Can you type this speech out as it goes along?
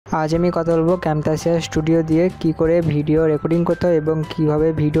आज আমি কথা বলবো ক্যামটাসিয়া স্টুডিও দিয়ে কি করে ভিডিও রেকর্ডিং করতে হয় এবং কিভাবে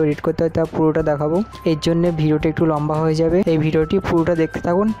ভিডিও এডিট করতে হয় তা পুরোটা দেখাবো। এর জন্য ভিডিওটা একটু লম্বা হয়ে যাবে, এই ভিডিওটি পুরোটা দেখতে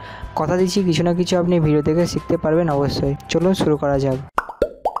থাকুন। কথা দিচ্ছি কিছু না কিছু আপনি ভিডিও দেখে শিখতে পারবেন অবশ্যই। চলুন শুরু করা যাক।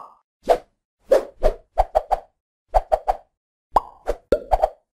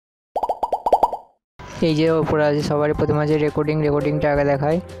 এই যে উপরে আছে সবারই প্রথমে আছে রেকর্ডিংটা আগে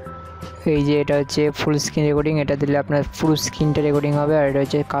দেখায়। এই যে এটা হচ্ছে ফুল স্ক্রিন রেকর্ডিং, এটা দিলে আপনার ফুল স্ক্রিনটা রেকর্ডিং হবে। আর এটা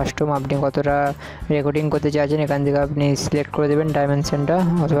হচ্ছে কাস্টম, আপনি কতটা রেকর্ডিং করতে চাইছেন এখান থেকে আপনি সিলেক্ট করে দেবেন ডাইমেনশনটা,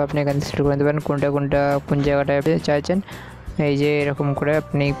 অথবা আপনি এখান থেকে সিলেক্ট করে দেবেন কোন জায়গাটায় আপনি চাইছেন। এই যে এরকম করে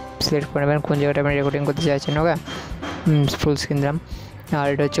আপনি সিলেক্ট করে নেবেন কোন জায়গাটা আপনি রেকর্ডিং করতে চাইছেন। ওকে, ফুল স্ক্রিন দিলাম। আর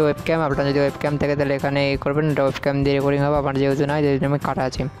এটা হচ্ছে ওয়েবক্যাম, আপনার যদি ওয়েবক্যাম থাকে তাহলে এখানে করবেন, এটা ওয়েবক্যাম দিয়ে রেকর্ডিং হবে। আমার যেহেতু নয় যেহেতু আমি কাটা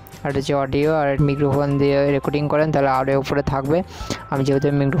আছে। আর এটা হচ্ছে অডিও, আর মিক্রোফোন দিয়ে রেকর্ডিং করেন তাহলে আরও উপরে থাকবে। আমি যেহেতু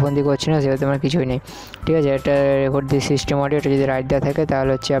মিক্রোফোন দিয়ে করছি না সেহেতু আমার কিছুই নেই, ঠিক আছে। এটা রেকর্ড দিয়ে সিস্টেম অডিও, এটা যদি রাইট দেওয়া থাকে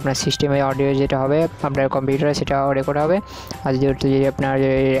তাহলে হচ্ছে আপনার সিস্টেমে অডিও যেটা হবে আপনার কম্পিউটারে সেটাও রেকর্ড হবে। আর যদি আপনার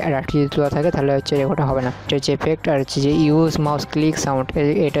রাইট যদি দেওয়া থাকে তাহলে হচ্ছে রেকর্ড হবে না। এটা হচ্ছে এফেক্ট। আর হচ্ছে যে ইউজ মাউস ক্লিক সাউন্ড,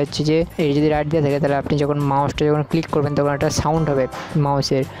 এটা হচ্ছে যে এই যদি রাইট দেওয়া থাকে তাহলে আপনি যখন মাউসটা যখন ক্লিক করবেন তখন একটা সাউন্ড হবে,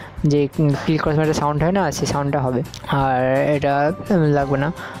 মাউসের যে ক্লিক করার সময় একটা সাউন্ড হয় না, সেই সাউন্ডটা হবে। আর এটা লাগবে না,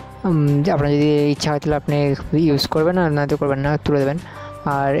 আপনার যদি ইচ্ছা হয় তাহলে আপনি ইউজ করবেন, আর না তো করবেন না, তুলে দেবেন।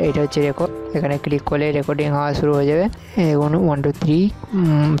 আর এটা হচ্ছে রেকর্ড, এখানে ক্লিক করলে রেকর্ডিং হওয়া শুরু হয়ে যাবে। এখন 1 2 3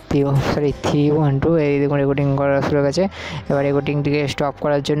 3 1 2 এই দেখুন রেকর্ডিং করা শুরু হয়ে গেছে। এবার রেকর্ডিংটিকে স্টপ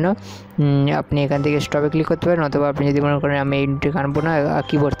করার জন্য আপনি এখান থেকে স্টপে ক্লিক করতে পারেন, অথবা আপনি যদি মনে করেন আমি এইটি আনবো না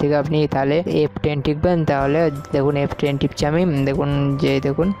কিবোর্ড থেকে, আপনি তাহলে F10 টিপবেন। তাহলে দেখুন F10 টিপছি আমি,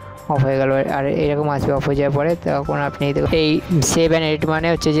 দেখুন অফ হয়ে গেল। আর এরকম আসবে অফ হয়ে যাওয়ার পরে তখন আপনি এই সেভ অ্যান্ড এডিট মানে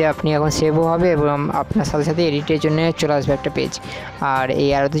হচ্ছে যে আপনি এখন সেভও হবে এবং আপনার সাথে সাথে এডিটের জন্য চলে আসবে একটা পেজ। আর এই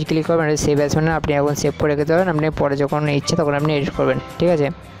আরোতে ক্লিক করবেন, সেভ অ্যাজ মানে আপনি এখন সেভ করে রেখে দেবেন, আপনি পরে যখন ইচ্ছে তখন আপনি এডিট করবেন, ঠিক আছে।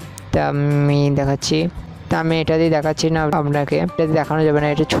 তা আমি দেখাচ্ছি, তা আমি এটা দিয়ে দেখাচ্ছি না আপনাকে, এটা দিয়ে দেখানো যাবে না,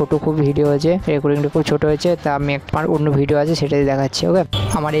 এটা ছোটো খুব ভিডিও হয়েছে, রেকর্ডিংটা খুব ছোটো হয়েছে। তা আমি আমার অন্য ভিডিও আছে সেটা দিয়ে দেখাচ্ছি। ওকে,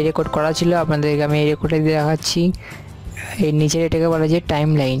 আমার এই রেকর্ড করা ছিল, আপনাদেরকে আমি এই রেকর্ডটা দিয়ে দেখাচ্ছি। এর নিচের এটাকে বলা যায় টাইম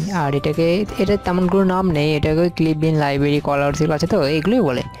লাইন। আর এটা তেমন কোনো নাম নেই, এটাকে ক্লিপ বিন লাইব্রেরি কলার সেগুলো আছে তো এগুলোই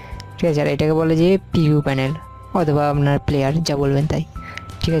বলে, ঠিক আছে। আর এটাকে বলে যে প্রিভিউ প্যানেল অথবা আপনার প্লেয়ার, যা বলবেন তাই,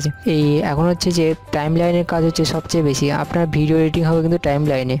 ঠিক আছে। এই এখন হচ্ছে যে টাইম লাইনের কাজ হচ্ছে সবচেয়ে বেশি, আপনার ভিডিও এডিটিং হবে কিন্তু টাইম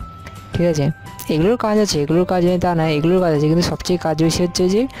লাইনে, ঠিক আছে। এগুলোর কাজ আছে, এগুলোর কাজ নেই তা না, এগুলোর কাজ আছে, কিন্তু সবচেয়ে কাজ বেশি হচ্ছে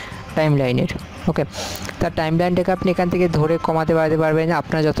যে টাইম লাইনের। ওকে, তার টাইম লাইনটাকে আপনি এখান থেকে ধরে কমাতে বাড়াতে পারবেন,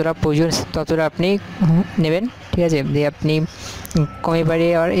 আপনার যতটা প্রয়োজন ততটা আপনি নেবেন, ঠিক আছে। দিয়ে আপনি কমে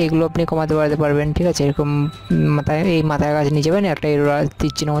বাড়িয়ে আর এইগুলো আপনি কমাতে বাড়াতে পারবেন, ঠিক আছে। এরকম মাথায় কাছে নিয়ে যাবেন, একটা এর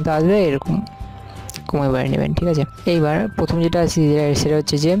তীর চিহ্ন মতো আসবে, এরকম কমে বাড়িয়ে নেবেন, ঠিক আছে। এইবার প্রথম যেটা আছে সেটা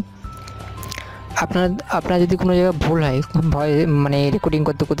হচ্ছে যে আপনার যদি কোনো জায়গায় ভুল হয়, মানে রেকর্ডিং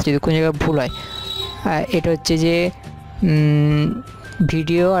করতে করতে যদি কোনো জায়গায় ভুল হয়, এটা হচ্ছে যে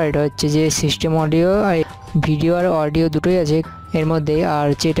ভিডিও, আর এটা হচ্ছে যে সিস্টেম অডিও। আর ভিডিও আর অডিও দুটোই আছে এর মধ্যে। আর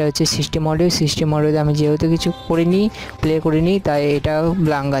এটা হচ্ছে সিস্টেম অডিওতে আমি যেহেতু কিছু প্লে করিনি তাই এটা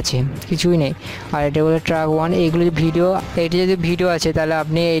ব্ল্যাঙ্ক আছে, কিছুই নেই। আর এটা বলে ট্র্যাক 1, এইগুলো যে ভিডিও, এটা যদি ভিডিও আছে তাহলে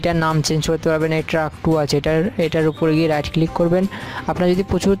আপনি এটার নাম চেঞ্জ করতে পারবেন। এই ট্র্যাক 2 আছে, এটার উপরে গিয়ে রাইট ক্লিক করবেন। আপনার যদি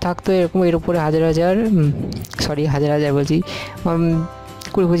প্রচুর থাকতো এরকম, এর উপরে হাজার বলছি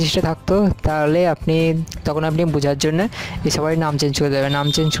 20-25টা থাকতো, তাহলে তখন আপনি বোঝার জন্য এই সবাই নাম চেঞ্জ করে দেবেন। নাম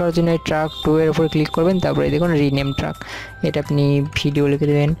চেঞ্জ করার জন্য এই ট্র্যাক 2 এর উপর ক্লিক করবেন, তারপরে দেখুন রিনেম ট্র্যাক, এটা আপনি ভিডিও লিখে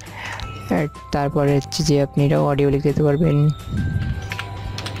দেবেন। তারপরে হচ্ছে যে আপনি এটা অডিও লিখে দিতে পারবেন।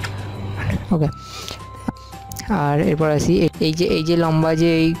 ওকে, আর এরপর আসি এই যে লম্বা যে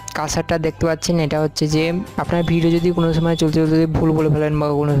এই কার্সারটা দেখতে পাচ্ছেন, এটা হচ্ছে যে আপনার ভিডিও যদি কোনো সময় চলতে যদি ভুল বলে ফেলেন বা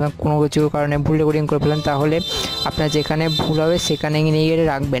কোনো কিছুর কারণে ভুল রেকর্ডিং করে ফেলেন, তাহলে আপনার যেখানে ভুল হবে সেখানে নিয়ে গিয়ে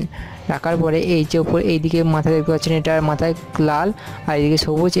রাখবেন। রাখার পরে এই যে উপর এইদিকে মাথা দেখতে পাচ্ছেন, এটার মাথায় লাল আর এইদিকে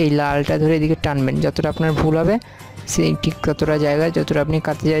সবুজ, এই লালটা ধরে এদিকে টানবেন, যতটা আপনার ভুল হবে সেই ঠিক ততটা জায়গায় যতটা আপনি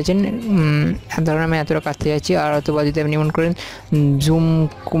কাটতে চাইছেন। ধরুন আমি এতটা কাটতে চাইছি, আর অথবা যদি আপনি মনে করেন জুম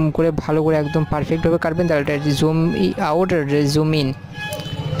করে ভালো করে একদম পারফেক্টভাবে কাটবেন তাহলে এটা zoom out R zoom in,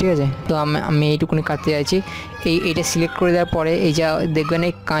 ঠিক আছে। তো আমি এইটুকুনি কাটতে চাইছি। এইটা সিলেক্ট করে দেওয়ার পরে এই যা দেখবেন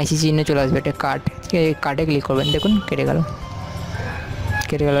এই কাঁচি চিহ্ন চলে আসবে, এটা কাটে ক্লিক করবেন, দেখুন কেটে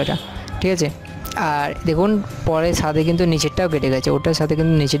গেল এটা, ঠিক আছে। আর দেখুন পরে সাথে কিন্তু নিচেরটাও কেটে গেছে, ওটার সাথে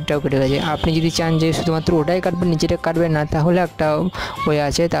কিন্তু নিচেরটাও কেটে গেছে। আপনি যদি চান যে শুধুমাত্র ওটাই কাটবেন, নিচেটা কাটবেন না, তাহলে একটা ওয়ে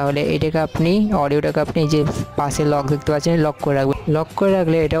আছে। তাহলে এটাকে আপনি অডিওটাকে আপনি যে পাশে লক দেখতে পাচ্ছেন লক করে রাখবেন। লক করে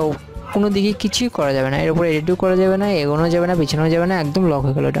রাখলে এটা কোনো দিকে কিছুই করা যাবে না, এর উপরে এডিটও করা যাবে না, এগোনো যাবে না, পিছানো যাবে না, একদম লক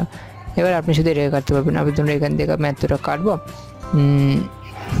হয়ে গেল এটা। এবার আপনি শুধু এটাকে কাটতে পারবেন। আপনি ধরুন এখান থেকে আমি এতটা কাটবো,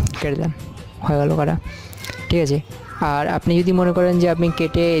 কেটে দিলাম, হয়ে গেল কাটা, ঠিক আছে। আর আপনি যদি মনে করেন যে আপনি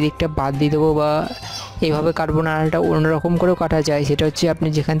কেটে এদিকটা বাদ দিয়ে দেবো বা এইভাবে কাটবো না, আলটা অন্যরকম করেও কাটা যায়, সেটা হচ্ছে আপনি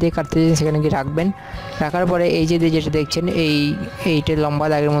যেখান থেকে কাটতে চাইছেন সেখানে গিয়ে রাখবেন। রাখার পরে এই যে যেটা দেখছেন এইটা লম্বা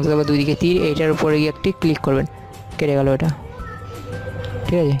দাগের মতো বা দুদিকে তীর, এইটার উপরে গিয়ে একটি ক্লিক করবেন। কেটে গেল এটা,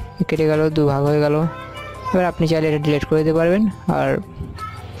 ঠিক আছে, কেটে গেল, দুভাগ হয়ে গেল। এবার আপনি চাইলে এটা ডিলিট করে দিতে পারবেন। আর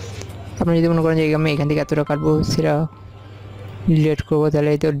আপনি যদি মনে করেন যে আমি এখান থেকে এতটা কাটবো সেটা ডিলিট করবো,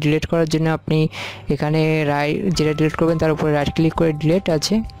 তাহলে তো ডিলিট করার জন্য আপনি এখানে যেটা ডিলিট করবেন তার উপরে রাইট ক্লিক করে ডিলিট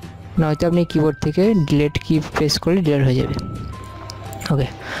আছে, নয়তো আপনি কিবোর্ড থেকে ডিলিট কি প্রেস করলে ডিলিট হয়ে যাবে। ওকে,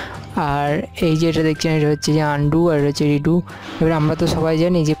 আর এই যে এটা দেখছেন এটা হচ্ছে যে আনডু আর এটা হচ্ছে রিডু। এবার আমরা তো সবাই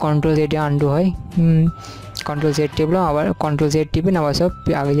জানি যে কন্ট্রোল জেডে আনডু হয়, কন্ট্রোল জেড টিপলাম, আবার কন্ট্রোল জেড টিপেন, আবার সব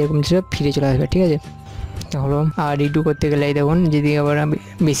আগে যেরকম সব ফিরে চলে আসবে, ঠিক আছে। হলো, আর রিডু করতে গেলে এই দেখুন যদি আবার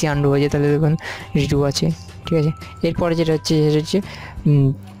বেশি আনডু হয়ে যায় তাহলে দেখুন রিডু আছে, ঠিক আছে। এরপরে যেটা হচ্ছে সেটা হচ্ছে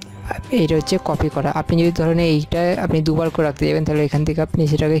এইটা হচ্ছে কপি করা। আপনি যদি ধরেন এইটা আপনি দুবার করে রাখতে যাবেন তাহলে এখান থেকে আপনি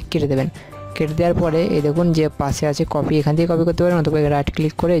সেটাকে কেটে দেবেন। কেটে দেওয়ার পরে এই দেখুন যে পাশে আছে কপি, এখান থেকে কপি করতে পারেন, অথবা রাইট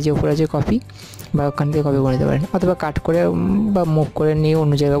ক্লিক করে যে উপরে আছে কপি বা ওখান থেকে কপি করে নিতে পারেন, অথবা কাট করে বা মুভ করে নিয়ে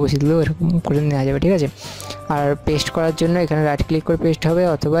অন্য জায়গায় বসিয়ে দিলেও এরকম করে নেওয়া যাবে, ঠিক আছে। আর পেস্ট করার জন্য এখানে রাইট ক্লিক করে পেস্ট হবে,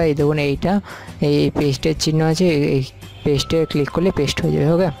 অথবা এই দেখুন এইটা এই পেস্টের চিহ্ন আছে, এই পেস্টে ক্লিক করলে পেস্ট হয়ে যাবে।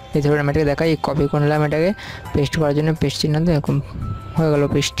 ওকে, এই ধরুন আমি এটাকে দেখাই, কপি করলাম, এটাকে পেস্ট করার জন্য পেস্ট চিহ্ন তো এরকম হয়ে গেল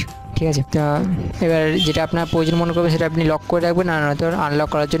পেস্ট, ঠিক আছে। তা এবার যেটা আপনার প্রয়োজন মনে করবে সেটা আপনি লক করে রাখবেন, আর নয়তো আনলক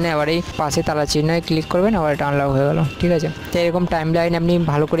করার জন্য আবার এই পাশে তালা চিহ্নে ক্লিক করবেন, আবার এটা আনলক হয়ে গেল, ঠিক আছে। তো এরকম টাইম লাইন আপনি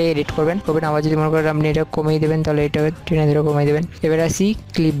ভালো করে এডিট করবেন। আবার যদি মনে করেন আপনি এটা কমিয়ে দেবেন তাহলে এটা টেনে ধরে কমিয়ে দেবেন। এবার আসি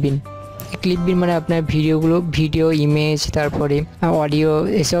ক্লিপ বিন। ক্লিপ বিন মানে আপনার ভিডিও ইমেজ তারপরে অডিও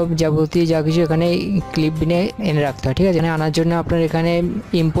এসব যাবতীয় যা কিছু এখানে ক্লিপ বিনে এনে রাখতে হয়, ঠিক আছে। আনার জন্য আপনার এখানে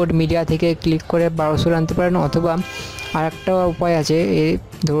ইম্পোর্ট মিডিয়া থেকে ক্লিক করে ব্রাউজারে আনতে পারেন, অথবা আর একটা উপায় আছে,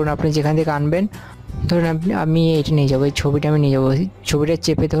 ধরুন আপনি যেখান থেকে আনবেন, ধরুন আমি এটা নিয়ে যাবো, এই ছবিটা আমি নিয়ে যাবো, ছবিটা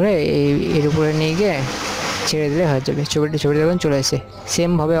চেপে ধরে এর উপরে নিয়ে গিয়ে ছেড়ে দিলে হয়ে যাবে, ছবিটা দেখুন চলে এসে।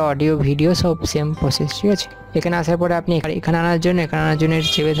 সেমভাবে অডিও ভিডিও সব সেম প্রসেস, ঠিক আছে। এখানে আসার পরে আপনি এখানে আনার জন্য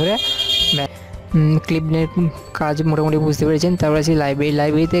চেপে ধরে ক্লিপের কাজ মোটামুটি বুঝতে পেরেছেন। তারপর আছে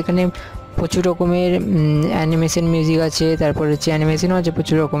লাইব্রেরিতে এখানে প্রচুর রকমের অ্যানিমেশন মিউজিক আছে, তারপর হচ্ছে অ্যানিমেশনও আছে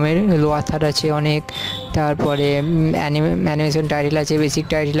প্রচুর রকমের, লোয়ার থার্ড আছে অনেক, তারপরে অ্যানিমেশন টাইটেল আছে, বেসিক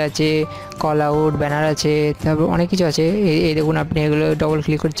টাইটেল আছে, কল আউট ব্যানার আছে, তারপর অনেক কিছু আছে। এই দেখুন আপনি এগুলো ডবল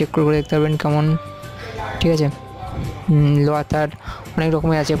ক্লিক করে চেক করে দেখতে পারবেন কেমন, ঠিক আছে। লোয়ার থার্ড অনেক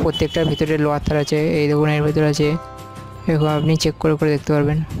রকমের আছে, প্রত্যেকটার ভিতরে লোয়ার থার্ড আছে, এই দেখুন এর ভিতরে আছে, এরকম আপনি চেক করে দেখতে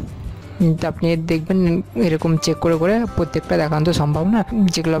পারবেন। আপনি দেখবেন এরকম চেক করে প্রত্যেকটা দেখানো তো সম্ভব না,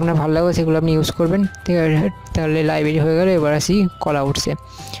 যেগুলো আপনার ভালো লাগবে সেগুলো আপনি ইউজ করবেন, ঠিক আছে। তাহলে লাইব্রেরি হয়ে গেল। এবার আসি কল আউটসে।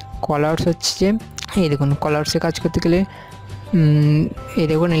 কল আউটস হচ্ছে যে এই দেখুন কল আউটসে কাজ করতে গেলে এই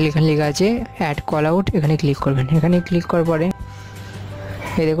দেখুন এখানে লেখা আছে অ্যাড কল আউট, এখানে ক্লিক করবেন। এখানে ক্লিক করার পরে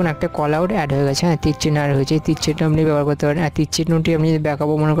এই দেখুন একটা কল আউট অ্যাড হয়ে গেছে, হ্যাঁ, তীর চিহ্ন অ্যাড হয়েছে। এই তীর চিহ্ন আপনি ব্যবহার করতে পারেন। আর তীর চিহ্নটি আপনি যদি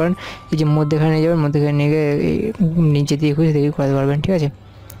ব্যাকআপও মনে করেন এই যে মধ্যেখানে নিয়ে যাবেন, মধ্যেখানে নিয়ে গিয়ে নিচে দিয়ে খুঁজে দেখে করাতে পারবেন, ঠিক আছে।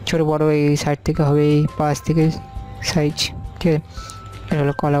 ছোটো বড়ো এই সাইড থেকে হবে, এই পাশ থেকে সাইজ, ঠিক আছে। এটা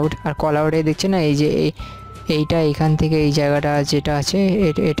হলো কল আউট। আর কল আউটে দেখছেন না এই যে এইটা এখান থেকে এই জায়গাটা যেটা আছে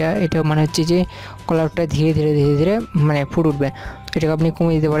এটা মানে হচ্ছে যে কল আউটটা ধীরে ধীরে মানে ফুট উঠবে, এটাকে আপনি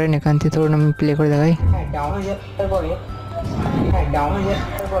কমিয়ে দিতে পারেন। এখান থেকে ধরুন আমি প্লে করে দেখাই,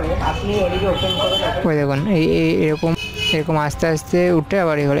 ওই দেখুন এরকম আস্তে আস্তে উঠে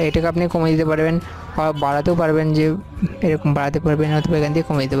আবার এটাকে আপনি কমিয়ে দিতে পারবেন, বাড়াতেও পারবেন, যে এরকম বাড়াতে পারবেন, অথবা এখান থেকে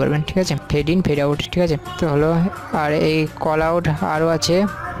কমিয়ে দিতে পারবেন, ঠিক আছে। ফেড ইন ফেড আউট, ঠিক আছে। তো হলো, আর এই কল আউট আরও আছে,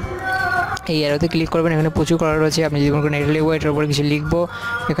 এই অ্যারোতে ক্লিক করবেন, এখানে প্রচুর কল আউট আছে। আপনি যদি মনে করেন এটা লিখবো, এটার উপরে কিছু লিখবো,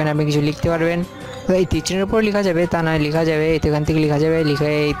 এখানে আপনি কিছু লিখতে পারবেন। তো এই তীর চিহ্নের উপর লেখা যাবে তা নয়, লেখা যাবে এখান থেকে লেখা যাবে,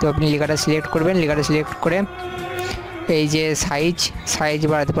 এই তো আপনি লেখাটা সিলেক্ট করবেন, লেখাটা সিলেক্ট করে এই যে সাইজ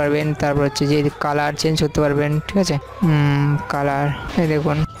বাড়াতে পারবেন, তারপর হচ্ছে যে কালার চেঞ্জ করতে পারবেন, ঠিক আছে। কালার এই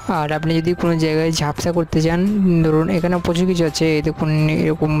দেখুন। আর আপনি যদি কোনো জায়গায় ঝাপসা করতে চান, ধরুন এখানে প্রচুর কিছু আছে, এই দেখুন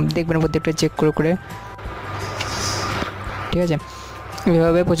এরকম দেখবেন প্রত্যেকটা চেক করে, ঠিক আছে।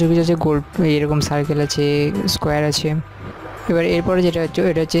 এভাবে প্রচুর কিছু আছে, গোল এরকম সার্কেল আছে, স্কোয়ার আছে। এবার এরপরে যেটা হচ্ছে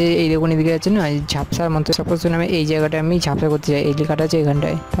এটা হচ্ছে এই দেখুন এদিকে আছে না ঝাপসার মতো, সাপোজ আমি এই জায়গাটা আমি ঝাপসা করতে চাই, এই লেখাটা আছে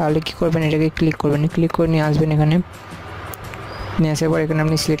এখানটায়, তাহলে কী করবেন, এটাকে ক্লিক করবেন, ক্লিক করে নিয়ে আসবেন। এখানে নিয়ে আসার পর এখানে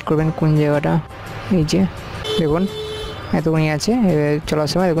আপনি সিলেক্ট করবেন কোন জায়গাটা, এই যে দেখুন এতক্ষণই আছে, চলার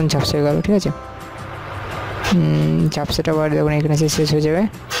সময় দেখুন ঝাপসা হয়ে গেল, ঠিক আছে। ঝাপসাটা আবার দেখুন এখানে শেষ হয়ে যাবে,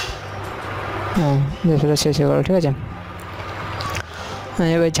 হ্যাঁ ঝাপসাটা শেষ হয়ে গেল, ঠিক আছে।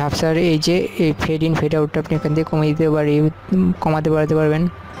 এবার ঝাপসার এই যে এই ফেড ইন ফেড আউটটা আপনি এখান থেকে কমাতে বাড়াতে পারবেন,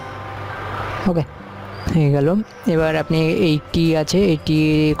 ওকে। হয়ে গেল। এবার আপনি এইটি আছে, এইটি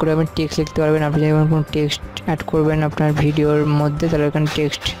করে আপনি টেক্সট লিখতে পারবেন। আপনি যখন কোনো টেক্সট অ্যাড করবেন আপনার ভিডিওর মধ্যে, তাহলে এখানে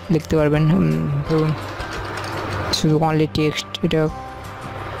টেক্সট লিখতে পারবেন। ধরুন শুধু অনলি টেক্সট, এটা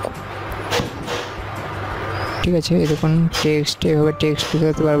ঠিক আছে। এরকম টেক্সট, এভাবে টেক্সট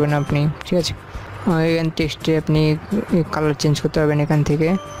লিখতে পারবেন আপনি, ঠিক আছে। এখানে টেক্সটে আপনি কালার চেঞ্জ করতে পারবেন এখান থেকে,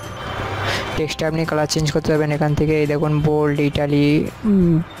 টেক্সটে আপনি কালার চেঞ্জ করতে পারবেন এখান থেকে। এই দেখুন বোল্ড, ইটালি,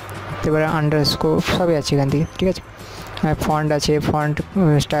 তারপরে আন্ডারস্কোর সবই আছে এখান থেকে, ঠিক আছে। ফন্ট আছে, ফন্ট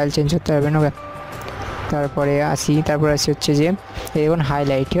স্টাইল চেঞ্জ করতে পারবেন। ওকে, তারপরে আসি হচ্ছে যে দেখুন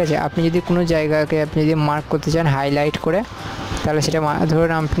হাইলাইট, ঠিক আছে। আপনি যদি কোনো জায়গাকে আপনি যদি মার্ক করতে চান হাইলাইট করে, তাহলে সেটা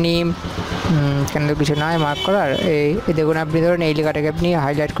ধরুন আপনি কেন কিছু নয় মার্ক করার, এই দেখুন আপনি ধরুন এই লেখাটাকে আপনি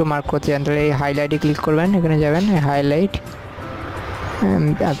হাইলাইট করে মার্ক করতে চান, তাহলে এই হাইলাইটে ক্লিক করবেন, এখানে যাবেন হাইলাইট,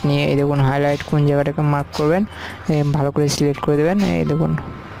 আপনি এই দেখুন হাইলাইট কোন জায়গাটাকে মার্ক করবেন ভালো করে সিলেক্ট করে দেবেন। এই দেখুন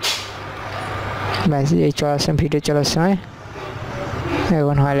ব্যাস, এই চলার সময় ভিডিও চলার সময়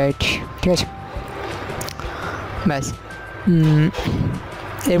এখন হাইলাইট, ঠিক আছে, ব্যাস।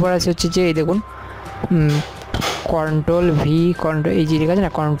 এরপর আছে হচ্ছে যে এই দেখুন কন্ট্রোল ভি, এই যে লেখা আছে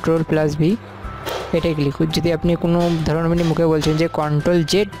না Ctrl+V, এটাই ক্লিক করুন। যদি আপনি কোনো ধরুন আপনি মুখে বলছেন যে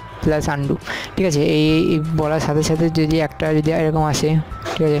Ctrl+Z প্লাস আন্ডু, ঠিক আছে, এই বলার সাথে সাথে যদি একটা যদি এরকম আসে,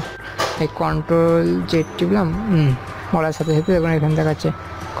 ঠিক আছে, এই Ctrl+Z টিপলাম, বলার সাথে সাথে দেখুন এখানে দেখাচ্ছে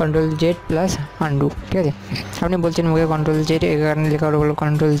Ctrl+Z প্লাস আন্ডু, ঠিক আছে। আপনি বলছেন মুখে Ctrl+Z, এখানে লেখা হলো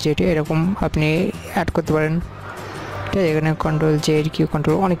Ctrl+Z, এরকম আপনি অ্যাড করতে পারেন, ঠিক আছে। এখানে Ctrl+Z কি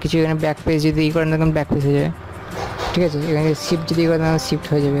কন্ট্রোল অনেক কিছু, এখানে ব্যাক পেজ যদি করেন তখন ব্যাক পেজ হয়ে যাবে, ঠিক আছে। এখানে শিফট যদি করেন তখন শিফট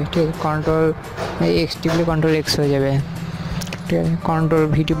হয়ে যাবে, ঠিক আছে। Ctrl+X টিপলে Ctrl+X হয়ে যাবে, ঠিক আছে।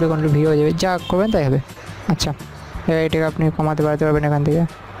 Ctrl+V টিপলে Ctrl+V হয়ে যাবে, যা করবেন তাই হবে। আচ্ছা, এবার এটাকে আপনি কমাতে বাড়াতে পারবেন, এখান থেকে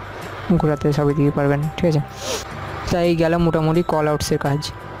ঘোরাতে সবই দিতে পারবেন, ঠিক আছে। তাই গেল মোটামুটি কল আউটসের কাজ।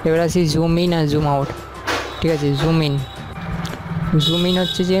 এবার আসি zoom in R zoom out, ঠিক আছে। জুম ইন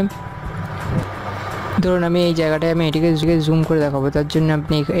হচ্ছে যে ধরুন আমি এই জায়গাটায় আমি এটিকে জুম করে দেখাবো, তার জন্য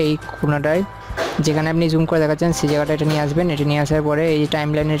আপনি এই কোণাটায় যেখানে আপনি জুম করে দেখাচ্ছেন সেই জায়গাটা এটা নিয়ে আসবেন, এটা নিয়ে আসার পরে এই টাইম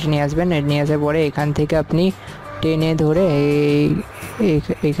লাইনে এটা নিয়ে আসবেন, এটা নিয়ে আসার পরে এখান থেকে আপনি টেনে ধরে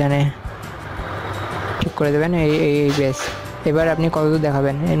এইখানে ঠিক করে দেবেন, এই বেস। এবার আপনি কতদূর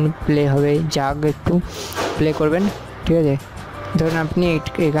দেখাবেন, প্লে হবে, যাক একটু প্লে করবেন, ঠিক আছে। ধরুন আপনি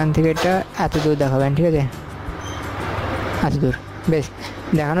এখান থেকে এটা এত দূর দেখাবেন, ঠিক আছে, এত দূর, বেশ।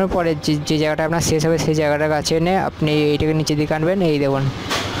 দেখানোর পরে যে জায়গাটা আপনার শেষ হবে সেই জায়গাটার কাছে এনে আপনি এইটাকে নিচে দিকে আনবেন, এই দেখুন।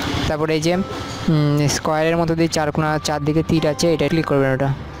 তারপরে এই যে স্কোয়ারের মতো দিয়ে চারদিকে তীর আছে, এটা ক্লিক করবেন ওটা।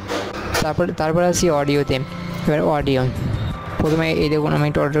 তারপরে আসি অডিওতে। এবার অডিও প্রথমে এই দেখুন, আমি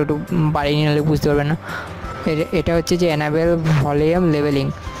অডিও একটু বাড়িয়ে নিলে বুঝতে পারবেন না, এটা হচ্ছে যে এনাবেল ভলিউম লেভেলিং,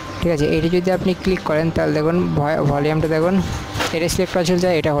 ঠিক আছে। এটা যদি আপনি ক্লিক করেন তাহলে দেখুন ভলিউমটা দেখুন, এটা সিলেক্ট করা চলছে,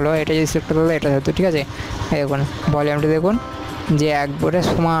 এটা হলো, এটা যদি সিলেক্ট করলে এটা হতো, ঠিক আছে। এই দেখুন ভলিউমটা দেখুন যে একবারে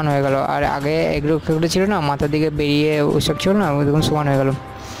সমান হয়ে গেল, আর আগে এগুলো ছিল না, মাথার দিকে বেরিয়ে ওইসব ছিল না, দেখুন সমান হয়ে গেল।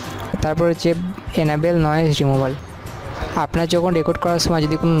 তারপর হচ্ছে এনাবেল নয়েজ রিমুভাল। আপনার যখন রেকর্ড করার সময়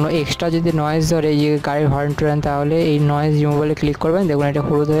যদি কোনো এক্সট্রা যদি নয়েজ ধরে, যে গাড়ির হর্ন টর্ন, তাহলে এই নয়েজ রিমুভালে ক্লিক করবেন, দেখুন এটা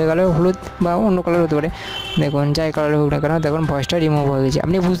হলুদ হয়ে গেল, হলুদ বা অন্য কালার হতে পারে, দেখুন যাই কালার হোক না কেন, দেখুন ভয়েসটা রিমুভ হয়ে গেছে,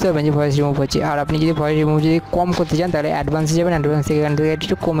 আপনি বুঝতে পারবেন যে ভয়েস রিমুভ হচ্ছে। আর আপনি যদি ভয়েস রিমুভ যদি কম করতে চান তাহলে অ্যাডভান্সে যাবেন, অ্যাডভান্স থেকে এখান থেকে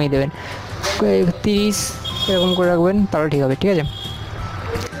একটু কমিয়ে দেবেন, 30 এরকম করে রাখবেন, তাহলে ঠিক হবে, ঠিক আছে।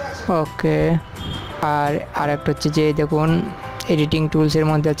 ওকে, আর একটা হচ্ছে যে দেখুন এডিটিং টুলসের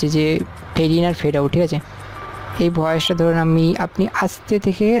মধ্যে আছে যে fade in R fade out, ঠিক আছে। এই ভয়েসটা ধরুন আপনি আস্তে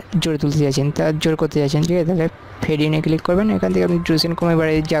থেকে জোরে তুলতে চাইছেন, তা জোর করতে চাইছেন, ঠিক আছে, তাহলে ফেড ইনে ক্লিক করবেন, এখান থেকে আপনি ডিউরেশন কমে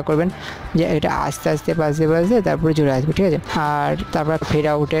বাড়িয়ে যা করবেন যে এটা আস্তে আস্তে বাজতে তারপরে জোরে আসবে, ঠিক আছে। আর তারপর ফেড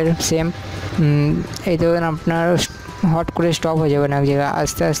আউটের সেম, এই ধরুন আপনার হট করে স্টপ হয়ে যাবে না এক জায়গায়,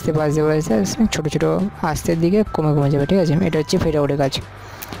 আস্তে আস্তে বাজতে ছোটো ছোটো আস্তের দিকে কমে যাবে, ঠিক আছে। এটা হচ্ছে ফেড আউটের কাজ।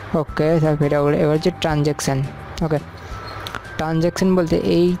 ওকে, তার ফেড আউট। এবার হচ্ছে ট্রানজ্যাকশান। ওকে, ট্রানজ্যাকশান বলতে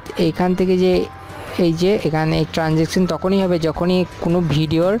এইখান থেকে যে এই যে এখানে ট্রানজ্যাকশান তখনই হবে যখনই কোনো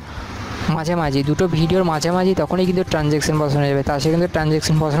ভিডিওর মাঝামাঝি, দুটো ভিডিওর মাঝামাঝি, তখনই কিন্তু ট্রানজ্যাকশান বসানো যাবে, তার সাথে কিন্তু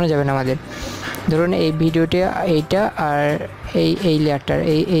ট্রানজ্যাকশান বসানো যাবে না আমাদের। ধরুন এই ভিডিওটা এইটা আর এই লেয়ারটার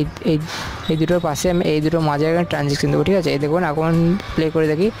এই দুটোর পাশে আমি এই দুটোর মাঝে ট্রানজ্যাকশান দেবো, ঠিক আছে। এই দেখুন এখন প্লে করে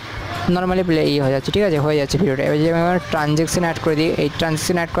দেখি, নর্মালি প্লে হয়ে যাচ্ছে, ঠিক আছে, হয়ে যাচ্ছে ভিডিওটা। এবার যদি আমি আমার ট্রানজ্যাকশান অ্যাড করে দিই, এই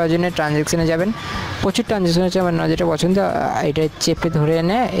ট্রানজ্যাকশান অ্যাড করার জন্য ট্রানজ্যাকশানে যাবেন, প্রচুর ট্রানজ্যাকশান হচ্ছে, আমার যেটা পছন্দ এটা চেপে ধরে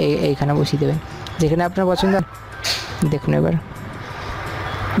এনে এইখানে বসিয়ে দেবেন, যেখানে আপনার পছন্দ। দেখুন এবার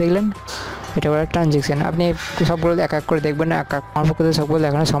দেখলেন, এটা বলে ট্রানজ্যাকশান। আপনি সবগুলো এক এক করে দেখবেন না, আমার পক্ষে তো সবগুলো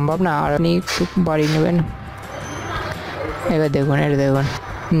দেখানো সম্ভব না, আর আপনি একটু বাড়িয়ে নেবেন। এবার দেখুন, এটা দেখুন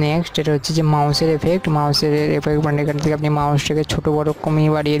নেক্সট এটা হচ্ছে যে মাউসের এফেক্ট মানে এখান থেকে আপনি মাউসটাকে ছোটো বড়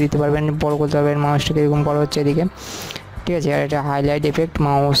কমিয়ে বাড়িয়ে দিতে পারবেন, বড় করতে পারবেন মাউসটাকে, এরকম বড় হচ্ছে এদিকে, ঠিক আছে। আর এটা হাইলাইট এফেক্ট,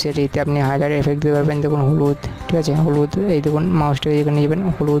 মাউসের এতে আপনি হাইলাইট এফেক্ট দিতে পারবেন, দেখুন হলুদ, ঠিক আছে, হলুদ, এই দেখুন মাউসটাকে যেখানে যাবেন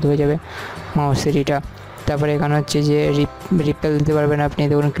হলুদ হয়ে যাবে মাউসের এটা। তারপরে এখানে হচ্ছে যে রিপেল দিতে পারবেন আপনি,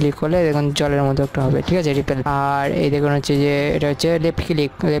 দেখুন ক্লিক করলে দেখুন জলের মতো একটা হবে, ঠিক আছে, রিপেল। আর এই দেখুন হচ্ছে যে এটা হচ্ছে লেফট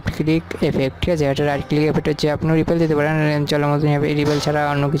ক্লিক এফেক্ট, ঠিক আছে। এটা রাইট ক্লিক এফেক্ট হচ্ছে আপনি রিপেল দিতে পারেন, জলের মতো হবে। রিপেল ছাড়া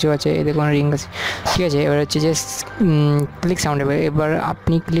অন্য কিছু আছে, এই দেখুন রিং আছে, ঠিক আছে। এবার হচ্ছে যে ক্লিক সাউন্ড হবে, এবার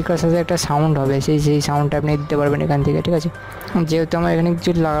আপনি ক্লিক করার সাথে একটা সাউন্ড হবে, সেই সাউন্ডটা আপনি দিতে পারবেন এখান থেকে, ঠিক আছে। যেহেতু আমার এখানে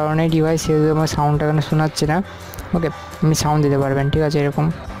কিছু লাগানো নেই ডিভাইস, সেহেতু আমার সাউন্ডটা এখানে শোনাচ্ছে না, ওকে, আপনি সাউন্ড দিতে পারবেন, ঠিক আছে, এরকম,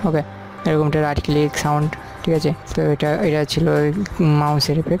 ওকে, এরকমটা রাইট ক্লিক সাউন্ড, ঠিক আছে। তো এটা ছিল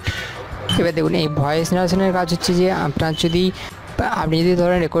মাউসের এফেক্ট। এবার দেখুন এই ভয়েস নারেশনের কাজ হচ্ছে যে আপনি যদি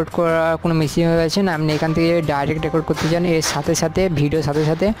ধরেন রেকর্ড করা কোনো মেশিন হয়ে গেছেন, আপনি এখান থেকে ডাইরেক্ট রেকর্ড করতে চান এর সাথে সাথে ভিডিওর সাথে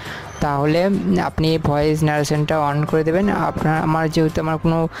সাথে, তাহলে আপনি ভয়েস নারেশনটা অন করে দেবেন। আমার যেহেতু আমার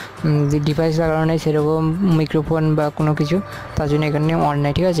কোনো ডিভাইস লাগানো নেই সেরকম মিক্রোফোন বা কোনো কিছু, তার জন্য এখানে অন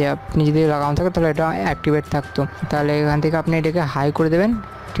নেই, ঠিক আছে। আপনি যদি লাগানো থাকে তাহলে এটা অ্যাক্টিভেট থাকতো, তাহলে এখান থেকে আপনি এটাকে হাই করে দেবেন,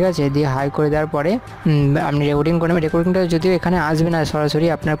 ঠিক আছে। দিয়ে হাই করে দেওয়ার পরে আপনি রেকর্ডিং করবেন। রেকর্ডিংটা যদিও এখানে আসবে না সরাসরি,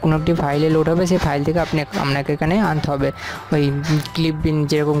 আপনার কোনো একটি ফাইলে লোড হবে, সেই ফাইল থেকে আপনাকে এখানে আনতে হবে, ওই ক্লিপ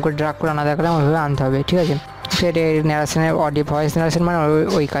যেরকম করে ড্রাগ করে আনা দেখালাম ওইভাবে আনতে হবে, ঠিক আছে। সেটা ন্যারেশনের অডিও ভয়েস ন্যারেশন মানে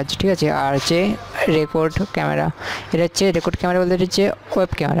ওই কাজ, ঠিক আছে। আর হচ্ছে রেকর্ড ক্যামেরা, এটা হচ্ছে রেকর্ড ক্যামেরা বলতে হচ্ছে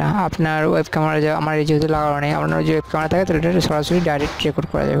ওয়েব ক্যামেরা। আপনার ওয়েব ক্যামেরা আমার যেহেতু লাগানো নেই, আপনার যে ওয়েব ক্যামেরা থাকে তাহলে এটা সরাসরি ডাইরেক্ট রেকর্ড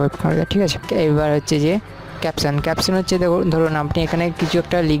করা যায় ওয়েব ক্যামেরা, ঠিক আছে। এবার হচ্ছে যে ক্যাপশন হচ্ছে ধরুন আপনি এখানে কিছু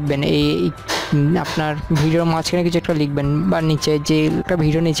একটা লিখবেন, এই আপনার ভিডিওর মাঝখানে কিছু একটা লিখবেন, বা নিচে যে একটা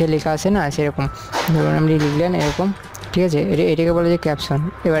ভিডিও নিচে লেখা আছে না, সেরকম ধরুন আপনি লিখলেন এরকম, ঠিক আছে। এটাকে বলে যে ক্যাপশন।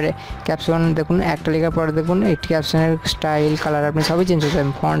 এবারে ক্যাপশন দেখুন একটা লেখার পরে দেখুন এই ক্যাপশনের স্টাইল কালার আপনি সবই চেঞ্জ করতে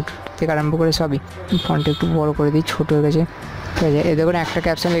পারেন, ফন্ট থেকে আরম্ভ করে সবই। ফন্ট একটু বড় করে দিই, ছোটো হয়ে গেছে, ঠিক আছে। এই দেখুন একটা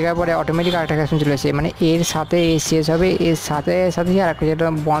ক্যাপশন লেখার পরে অটোমেটিক আরেকটা ক্যাপশন চলে আসে, মানে এর সাথে শেষ হবে, এর সাথে আর একটা, যেটা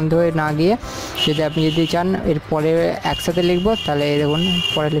বন্ধ হয়ে না গিয়ে যদি আপনি চান এর পরে একসাথে লিখবো, তাহলে দেখুন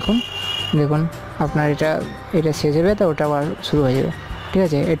পরে লিখুন, দেখুন আপনার এটা শেষ হবে তো ওটা আবার শুরু হয়ে যাবে, ঠিক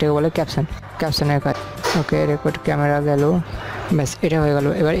আছে। এটাকে বলে ক্যাপশনের কাজ। ওকে, রেকর্ড ক্যামেরা গেল, ব্যাস এটা হয়ে গেল।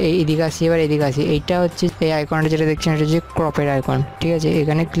 এবার এদিকে আসি, এইটা হচ্ছে এই আইকনটা যেটা দেখছেন, এটা হচ্ছে ক্রপের আইকন, ঠিক আছে।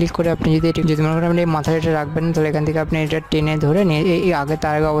 এখানে ক্লিক করে আপনি যদি মনে করেন আপনি মাথায় এটা রাখবেন, তাহলে এখান থেকে আপনি এটা টেনে ধরে নিয়ে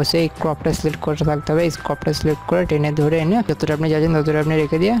তার আগে অবশ্যই এই ক্রপটা সিলেক্ট করে থাকতে হবে। এই ক্রপটা সিলেক্ট করে টেনে ধরে এনে যতটা আপনি যাচ্ছেন ততটা আপনি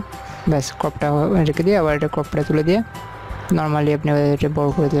রেখে দিয়ে, ব্যাস ক্রপটা রেখে দিয়ে আবার এটা ক্রপটা তুলে দিয়ে নর্মালি আপনি এটা বড়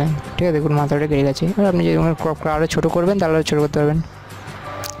করে দেবেন, ঠিক আছে। দেখুন মাথাটা গেড়ে গেছে। এবার আপনি যদি ক্রপটা আরও ছোটো করবেন তাহলে আরও ছোটো করতে পারবেন,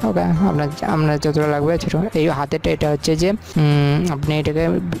 ওকে। আপনার যতটা লাগবে ছোটো। এই হাতেরটা এটা হচ্ছে যে আপনি এটাকে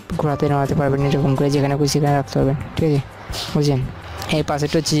ঘোরাতে নামাতে পারবেন এরকম করে, যেখানে খুশি সেখানে রাখতে পারবেন, ঠিক আছে, বুঝছেন। এই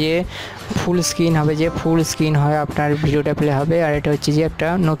পাশেরটা হচ্ছে যে ফুল স্ক্রিন হবে, যে ফুল স্ক্রিন হয় আপনার ভিডিওটা প্লে হবে। আর এটা হচ্ছে যে একটা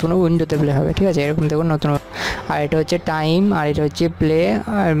নতুন উইন্ডোতে প্লে হবে, ঠিক আছে, এরকম দেখুন নতুন। আর এটা হচ্ছে টাইম, আর এটা হচ্ছে প্লে,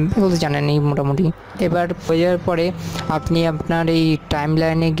 আর বলতে জানেন এই মোটামুটি। এবার হয়ে যাওয়ার পরে আপনি আপনার এই টাইম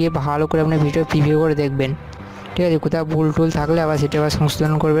লাইনে গিয়ে ভালো করে আপনার ভিডিও প্রিভিউ করে দেখবেন, ঠিক আছে। কোথাও ভুল টুল থাকলে সেটা আবার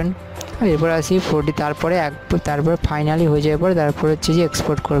সংশোধন করবেন। এরপর আসি 4D, তারপরে ফাইনালি হয়ে যাওয়ার পরে তারপর হচ্ছে যে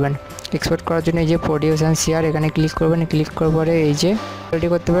এক্সপোর্ট করবেন। এক্সপোর্ট করার জন্য এই যে প্রডিউস অ্যান্ড শেয়ার এখানে ক্লিক করবেন। ক্লিক করার পরে এই যে রেডি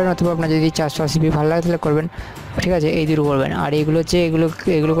করতে পারেন, অথবা আপনার যদি 480p ভালো লাগে তাহলে করবেন, ঠিক আছে। এই দুটো করবেন। আর এগুলো হচ্ছে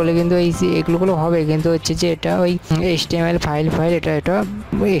এগুলো করলে কিন্তু এগুলো হবে, কিন্তু হচ্ছে যে এটা ওই HTML ফাইল এটা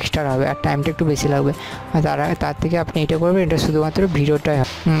এক্সট্রা হবে, আর টাইমটা একটু বেশি লাগবে। আর তার থেকে আপনি এটা করবেন, এটা শুধুমাত্র ভিডিওটাই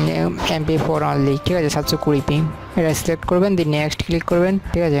MP4 অনলি, ঠিক আছে, 720p। এটা সিলেক্ট করবেন, দিয়ে নেক্সট ক্লিক করবেন,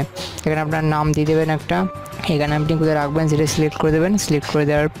 ঠিক আছে। এখানে আপনার নাম দিয়ে দেবেন একটা, এখানে আপনি কোথায় রাখবেন সেটা সিলেক্ট করে দেবেন। সিলেক্ট করে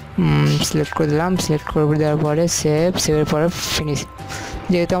দিলাম। সিলেক্ট করে দেওয়ার পরে সেভের পরে ফিনিশ।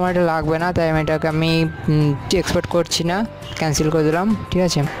 যেহেতু আমার এটা লাগবে না তাই এটাকে আমি এক্সপোর্ট করছি না, ক্যান্সেল করে দিলাম, ঠিক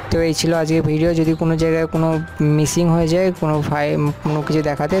আছে। তো এই ছিল আজকে ভিডিও। যদি কোনো জায়গায় কোনো মিসিং হয়ে যায়, কোনো কিছু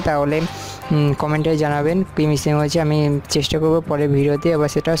দেখাতে, তাহলে কমেন্টে জানাবেন কী মিসিং হয়েছে। আমি চেষ্টা করব পরে ভিডিওতে আবার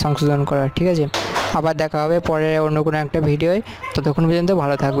সেটা সংশোধন করার, ঠিক আছে। আবার দেখা হবে পরে অন্য কোনো একটা ভিডিওয়। ততক্ষণ পর্যন্ত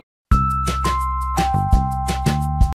ভালো থাকবে।